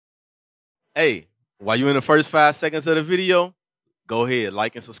Hey, while you're in the first 5 seconds of the video, go ahead,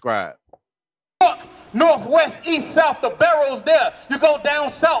 like and subscribe. Northwest, east, south, the barrels there. You go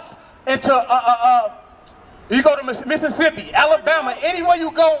down south into, you go to Mississippi, Alabama, anywhere you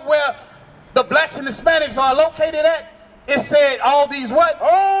go where the blacks and Hispanics are located at, it said all these what?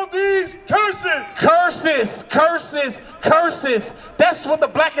 All these curses. Curses, curses, curses. That's what the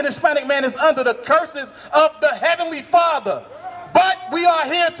black and Hispanic man is under, the curses of the Heavenly Father. But we are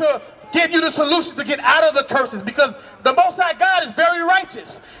here to give you the solutions to get out of the curses, because the Most High God is very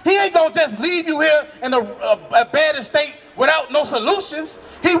righteous. He ain't gonna just leave you here in a bad state without no solutions.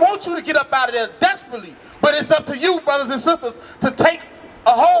 He wants you to get up out of there desperately. But it's up to you, brothers and sisters, to take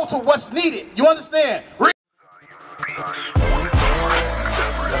a hold to what's needed. You understand?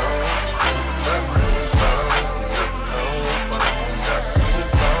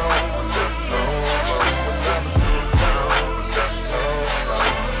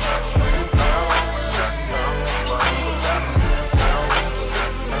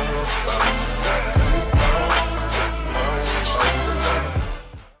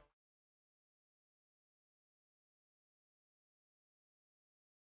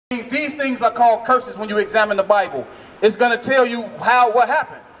 These things are called curses when you examine the Bible. It's going to tell you what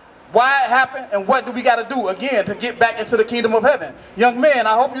happened, why it happened, and what do we got to do, again, to get back into the kingdom of heaven. Young man,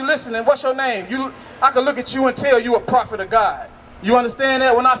 I hope you're listening. What's your name? I can look at you and tell you a prophet of God. You understand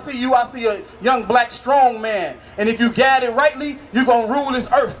that? When I see you, I see a young black strong man. And if you guide it rightly, you're going to rule this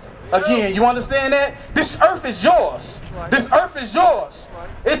earth again. You understand that? This earth is yours. This earth is yours.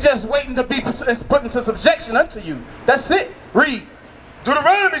 It's just waiting to be put into subjection unto you. That's it. Read.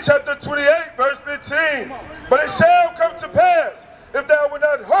 Deuteronomy chapter 28, verse 15. But it shall come to pass, if thou wilt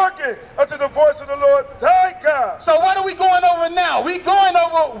not hearken unto the voice of the Lord thy God. So what are we going over now? We going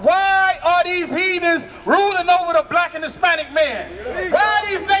over why are these heathens ruling over the black and Hispanic man? Why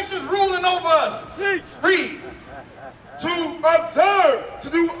are these nations ruling over us? Read. To observe, to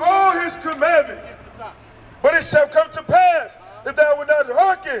do all his commandments. But it shall come to pass, if thou wilt not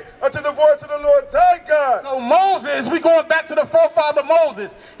hearken unto the voice of the Lord thy God. So Moses, we going back to the forefather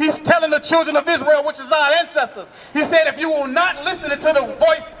Moses. He's telling the children of Israel, which is our ancestors. He said, if you will not listen to the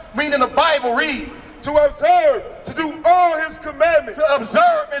voice, meaning the Bible, read. To observe, to do all his commandments. To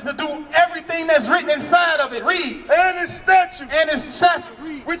observe and to do everything that's written inside of it. Read. And his statutes. And his statutes.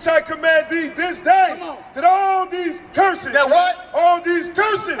 Read. Which I command thee this day. That all these curses. That what? All these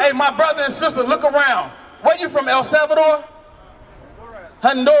curses. Hey, my brother and sister, look around. Where you from, El Salvador?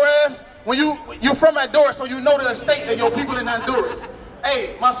 Honduras. When you from Honduras, so you know the state of your people in Honduras.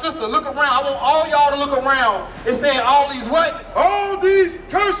 Hey, my sister, look around. I want all y'all to look around. It's saying all these what? All these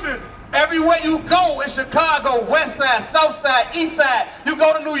curses. Everywhere you go in Chicago, west side, south side, east side. You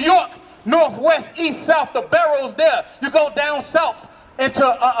go to New York, northwest, east, south, the barrels there. You go down south into,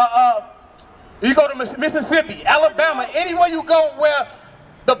 you go to Mississippi, Alabama, anywhere you go where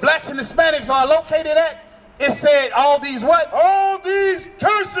the blacks and Hispanics are located at, it said all these what? All these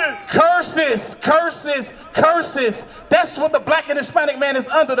curses. Curses, curses, curses. That's what the black and Hispanic man is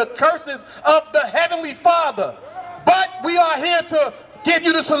under, the curses of the Heavenly Father. But we are here to give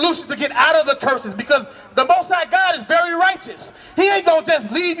you the solutions to get out of the curses, because the Most High God is very righteous. He ain't going to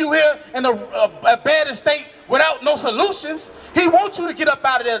just leave you here in a bad state without no solutions. He wants you to get up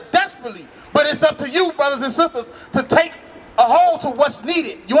out of there desperately. But it's up to you, brothers and sisters, to take a hold to what's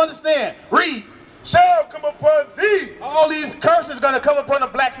needed. You understand? Read. Shall come upon thee. All these curses going to come upon the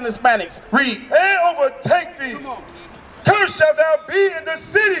blacks and Hispanics. Read. And overtake thee. Cursed shalt thou be in the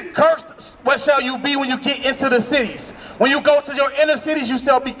city. Cursed, what shall you be when you get into the cities? When you go to your inner cities, you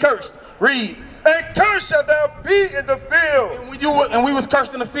shall be cursed. Read. And cursed shalt thou be in the field. And we was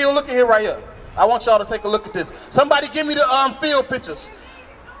cursed in the field. Look at here right here. I want y'all to take a look at this. Somebody give me the field pictures.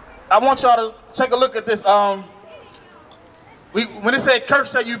 I want y'all to take a look at this. When it said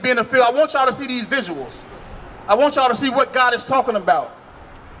cursed shall you be in the field, I want y'all to see these visuals. I want y'all to see what God is talking about.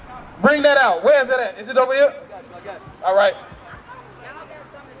 Bring that out. Where is it at? Is it over here? All right.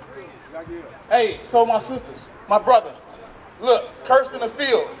 Hey, so my sisters, my brother, look, cursed in the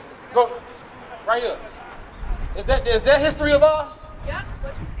field. Go right here. Is that history of ours? Yeah,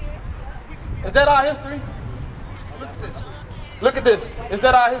 what you see? Is that our history? Look at this. Look at this. Is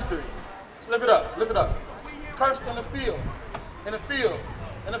that our history? Look it up. Look it up. Cursed in the field. In the field.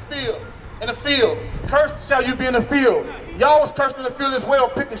 In the field. In the field. Cursed shall you be in the field. Y'all was cursed in the field as well,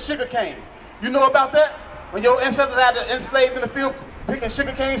 picking sugar cane. You know about that? When your ancestors had to enslaved in the field, picking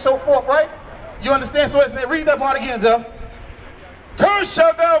sugar cane and so forth, right? You understand? So it said, read that part again, Zell. Cursed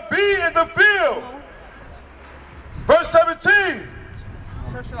shalt thou be in the field. Verse 17.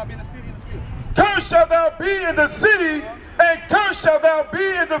 Cursed shall I be in the city. Cursed shalt thou be in the city, and cursed shalt thou be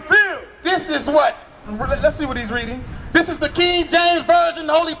in the field. This is what? Let's see what he's reading. This is the King James Version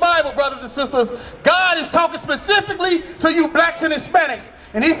Holy Bible, brothers and sisters. God is talking specifically to you blacks and Hispanics.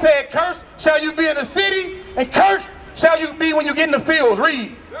 And he said, cursed shall you be in the city, and cursed shall you be when you get in the fields.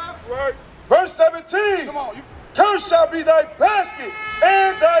 Read. That's right. Verse 17. Come on. Cursed shall be thy basket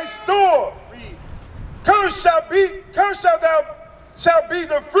and thy store. Read. Cursed shall be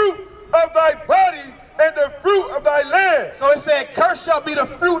the fruit of thy body and the fruit of thy land. So it said, cursed shall be the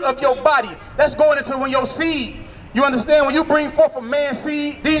fruit of your body. That's going into when your seed. You understand? When you bring forth a man's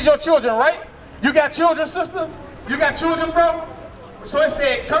seed, these your children, right? You got children, sister? You got children, bro? So it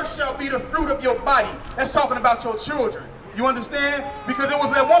said, cursed shall be the fruit of your body. That's talking about your children. You understand? Because it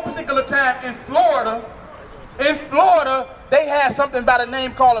was at one particular time in Florida, they had something by the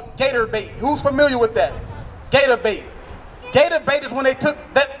name called a gator bait. Who's familiar with that? Gator bait. Gator bait is when they took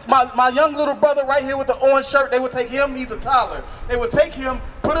that, my young little brother right here with the orange shirt, they would take him, he's a toddler. They would take him,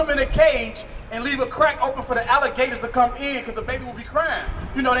 put him in a cage, and leave a crack open for the alligators to come in because the baby will be crying.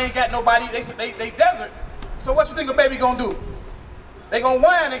 You know, they ain't got nobody, they desert. So what you think a baby gonna do? They gonna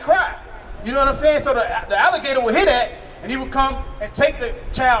whine and cry. You know what I'm saying? So the alligator would hit that, and he would come and take the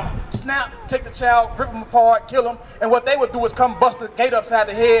child, take the child, rip him apart, kill him. And what they would do is come bust the gator upside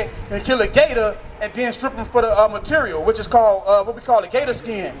the head and kill a gator, and then strip him for the material, which is called, what we call it, gator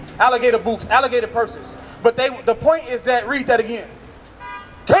skin, alligator boots, alligator purses. But the point is that, read that again.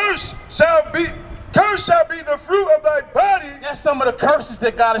 Cursed shall be the fruit of thy body. That's some of the curses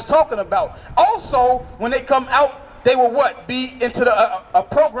that God is talking about. Also, when they come out, they will what? Be into a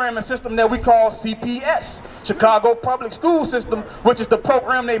programming system that we call CPS, Chicago Public School System, which is to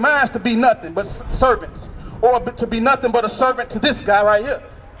program their minds to be nothing but servants, or to be nothing but a servant to this guy right here.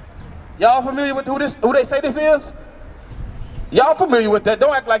 Y'all familiar with who they say this is? Y'all familiar with that?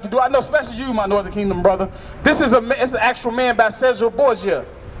 Don't act like you do. I know, especially you, my Northern Kingdom brother. This is it's an actual man by Cesar Borgia.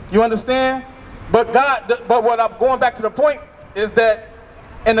 You understand? But what I'm going back to the point is that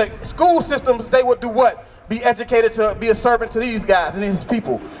in the school systems, they would do what? Be educated to be a servant to these guys and these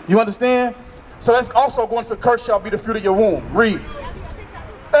people. You understand? So that's also going to curse shall be the fruit of your womb. Read.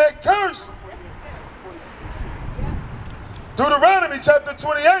 And curse. Deuteronomy chapter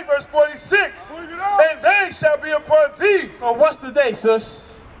 28 verse 46. And they shall be upon thee. So what's the day, sis?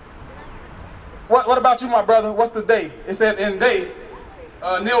 What about you, my brother? What's the day? It said, and they,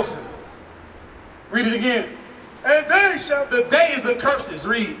 Nelson. Read it again. And they shall, the day is the curses.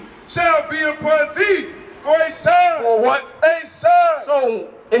 Read. Shall be upon thee for a sign. For what? A sign. So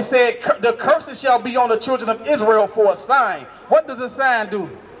it said the curses shall be on the children of Israel for a sign. What does a sign do?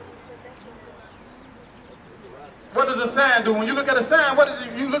 What does a sign do? When you look at a sign, what is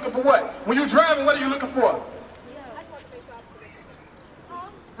it, you looking for what? When you're driving, what are you looking for?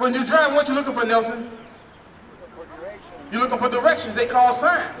 When you're driving, what you looking for, Nelson? You're looking for directions. They call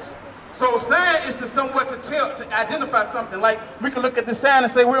signs. So a sign is to somewhat to identify something. Like we can look at the sign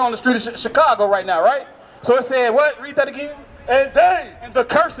and say we're on the street of Chicago right now, right? So it said what? Read that again. And they and the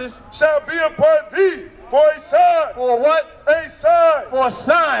curses shall be upon thee for a sign. For what? A sign. For a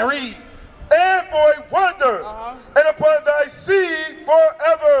sign. Read. And for a wonder, and upon thy seed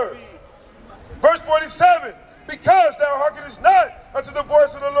forever. Verse 47, because thou hearkenest not unto the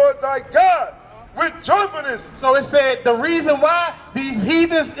voice of the Lord thy God, with joyfulness. So it said the reason why these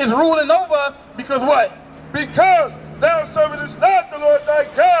heathens is ruling over us, because what? Because thou servest not the Lord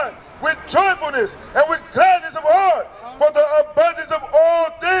thy God with joyfulness and with gladness of heart, for the abundance of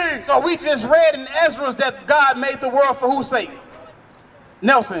all things. So we just read in Ezra that God made the world for whose sake?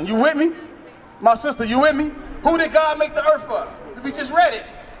 Nelson, you with me? My sister, you with me? Who did God make the earth for? We just read it.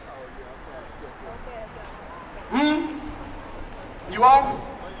 You all?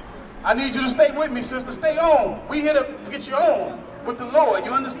 I need you to stay with me, sister. Stay on. We here to get you on with the Lord.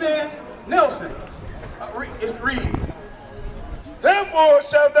 You understand? Nelson, it's read. Therefore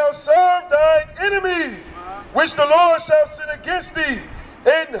shalt thou serve thine enemies, which the Lord shall send against thee,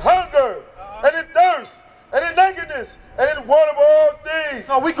 in hunger, and in thirst, and in nakedness, and in want of all things.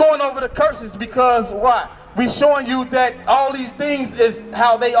 So we going over the curses because why? We showing you that all these things is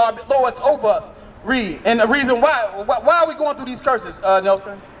how they are Lord's over us. Read. And the reason why are we going through these curses,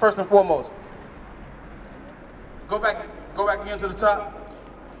 Nelson? First and foremost. Go back again to the top.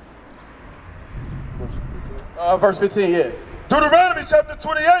 Verse 15, yeah. Deuteronomy chapter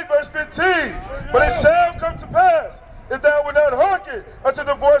 28, verse 15. But it shall come to pass, if thou wilt not hearken unto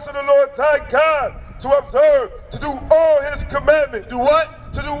the voice of the Lord thy God, to observe, to do all his commandments. Do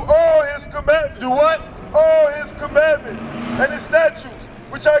what? To do all his commandments. Do what? All his commandments and his statutes,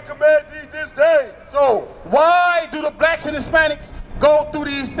 which I command thee this day. So, why do the blacks and Hispanics go through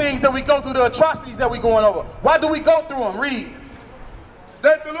these things that we go through, the atrocities that we going over? Why do we go through them? Read.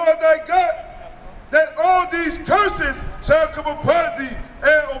 that the Lord thy God, that all these curses shall come upon thee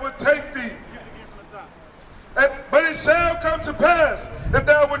and overtake thee. But it shall come to pass, if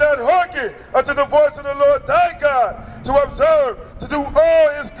thou wilt not hearken unto the voice of the Lord thy God, to observe, to do all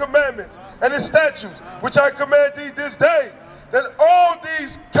his commandments and his statutes, which I command thee this day, that all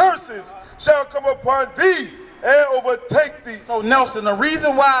these curses shall come upon thee and overtake thee. So Nelson, the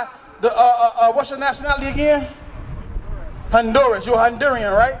reason why what's your nationality again? Honduras. You're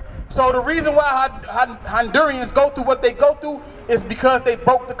Honduran, right? So the reason why Hondurans go through what they go through is because they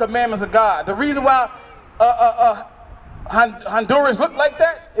broke the commandments of God. The reason why Honduras look like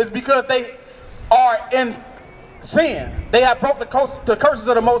that is because they are in sin. They have broke the curses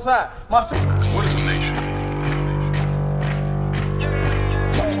of the Most High. What is a nation?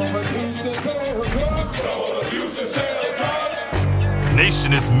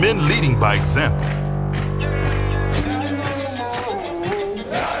 Nation is men leading by example.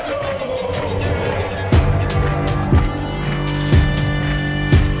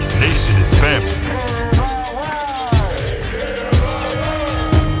 Nation is family.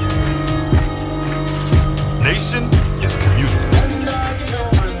 Nation is community.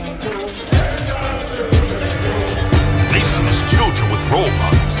 Nation is children with role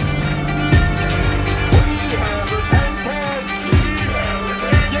models.